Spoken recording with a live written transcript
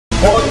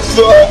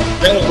What's up,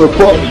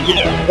 everybody?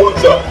 Yeah, what's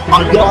up?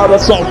 I got a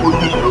song for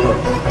you.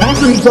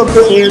 This is a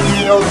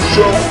video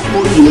show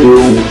for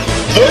you.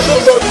 This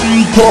is a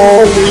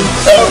calling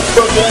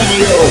for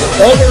video.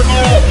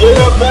 Internet,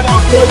 yeah, but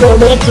I'm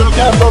gonna let you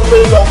get the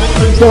video.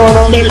 This is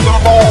gonna make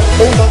a ball.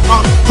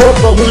 Put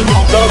the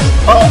windows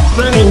up,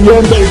 singing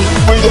your baby.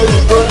 We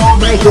just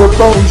gonna make your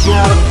phone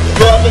sound.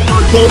 Grabbing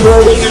your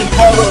camera and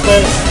cover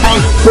it.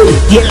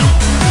 Yeah.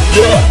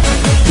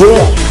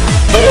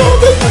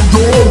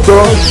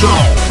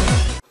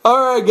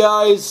 Alright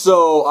guys,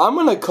 so I'm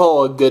gonna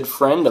call a good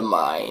friend of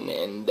mine,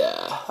 and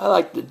I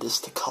like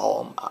just to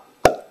call him up.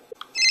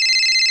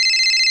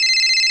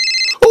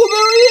 Oh,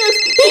 there he is!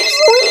 He's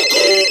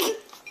leaking!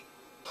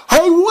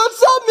 Hey,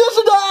 what's up,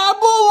 Mr.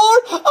 Diablo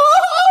Lord?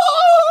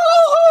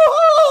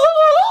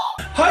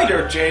 Hi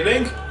there,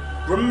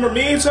 JLINK. Remember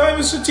me? It's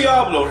Mr.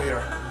 Diablo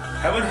here.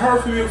 Haven't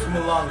heard from you from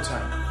a long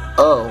time.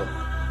 Oh.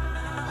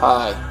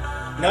 Hi.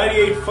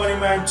 98 Funny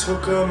Man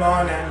took him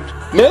on and...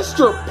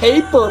 Mr.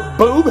 Paper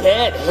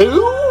Boobhead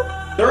who?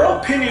 Their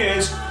opinion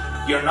is,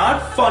 you're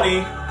not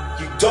funny,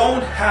 you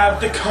don't have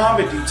the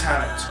comedy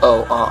talent.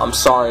 Oh, I'm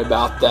sorry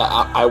about that.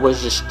 I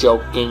was just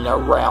joking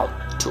around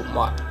too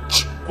much.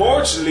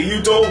 Fortunately,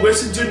 you don't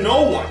listen to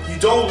no one. You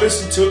don't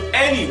listen to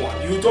anyone.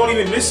 You don't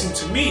even listen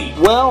to me.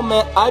 Well,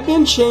 man, I've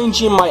been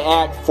changing my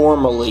act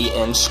formally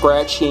and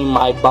scratching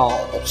my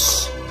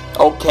balls.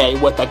 Okay,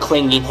 with a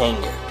clinging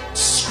hanger.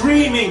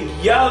 Screaming,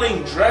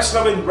 yelling, dressing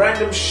up in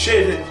random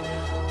shit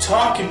and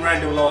talking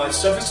random and all that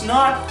stuff. It's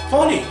not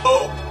funny.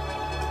 Oh.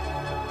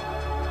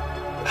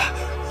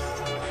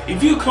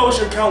 If you close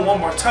your account one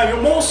more time,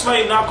 you're most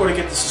likely not going to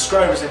get the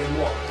subscribers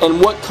anymore. And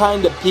what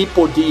kind of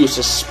people do you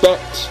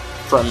suspect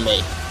from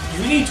me?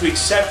 You need to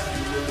accept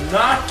you will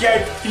not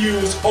get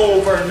views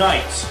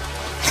overnight.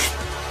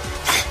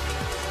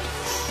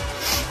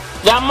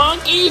 The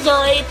monkeys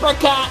are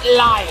apricot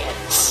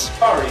lions.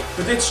 Sorry,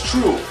 but it's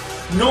true.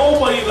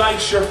 Nobody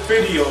likes your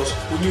videos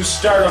when you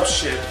start up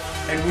shit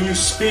and when you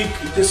speak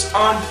this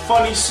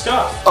unfunny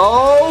stuff.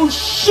 Oh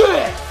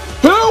shit!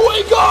 Here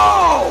we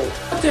go!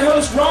 What the hell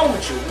is wrong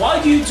with you? Why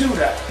do you do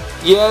that?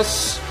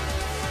 Yes,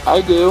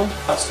 I do.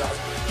 That stuff.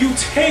 You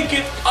take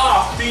it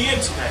off the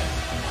internet,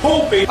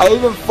 hoping... I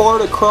even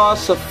fart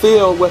across a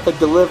field with a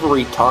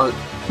delivery cart.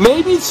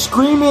 Maybe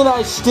screaming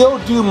I still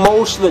do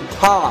most of the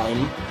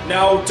time.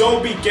 Now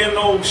don't be getting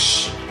all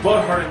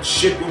butthurt and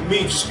shit with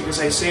me just because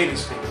I say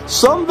these things.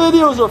 Some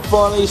videos are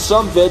funny,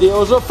 some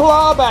videos are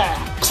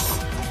flawbacks.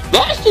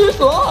 That's just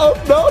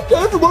life. Not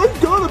everyone's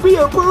gonna be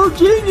a pure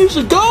genius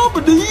in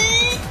comedy.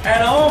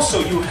 And also,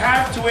 you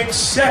have to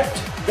accept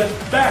the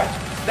fact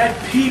that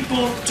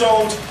people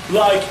don't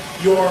like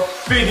your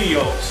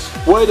videos.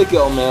 Way to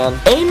go, man.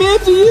 Amen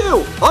to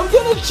you. I'm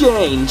gonna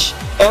change.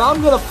 And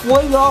I'm gonna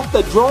fling off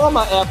the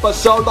drama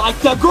episode like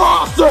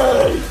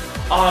Degrassi!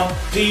 On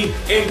the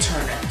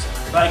internet,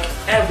 like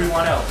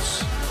everyone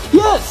else.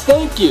 Yes,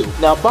 thank you.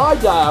 Now, bye,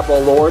 Diablo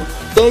Lord.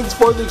 Thanks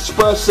for the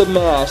expressive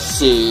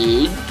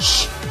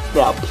message.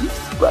 Now,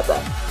 peace, brother.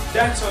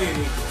 That's all you need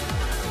to do.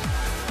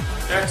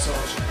 That's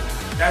all, Jay.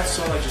 That's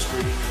all I just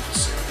really need to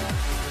say.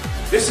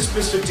 This is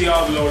Mr.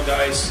 Diablo Lord,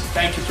 guys.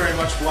 Thank you very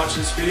much for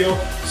watching this video.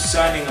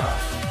 Signing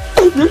off.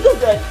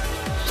 Okay.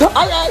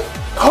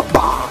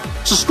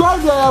 Subscribe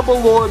to Diablo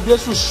Lord.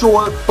 This was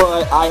short,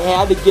 but I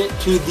had to get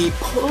to the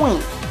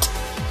point.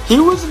 He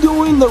was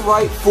doing the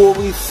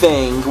rightfully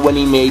thing when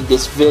he made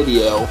this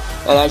video,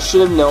 and I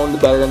should have known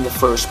better in the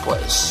first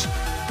place.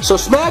 So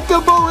smack a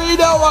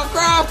burrito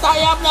across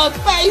Diablo's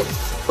face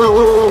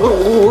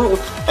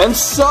and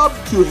sub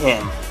to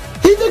him.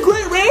 He's a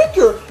great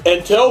ranter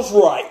and tells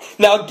right.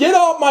 Now get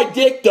off my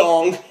dick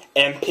dong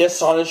and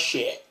piss on his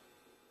shit.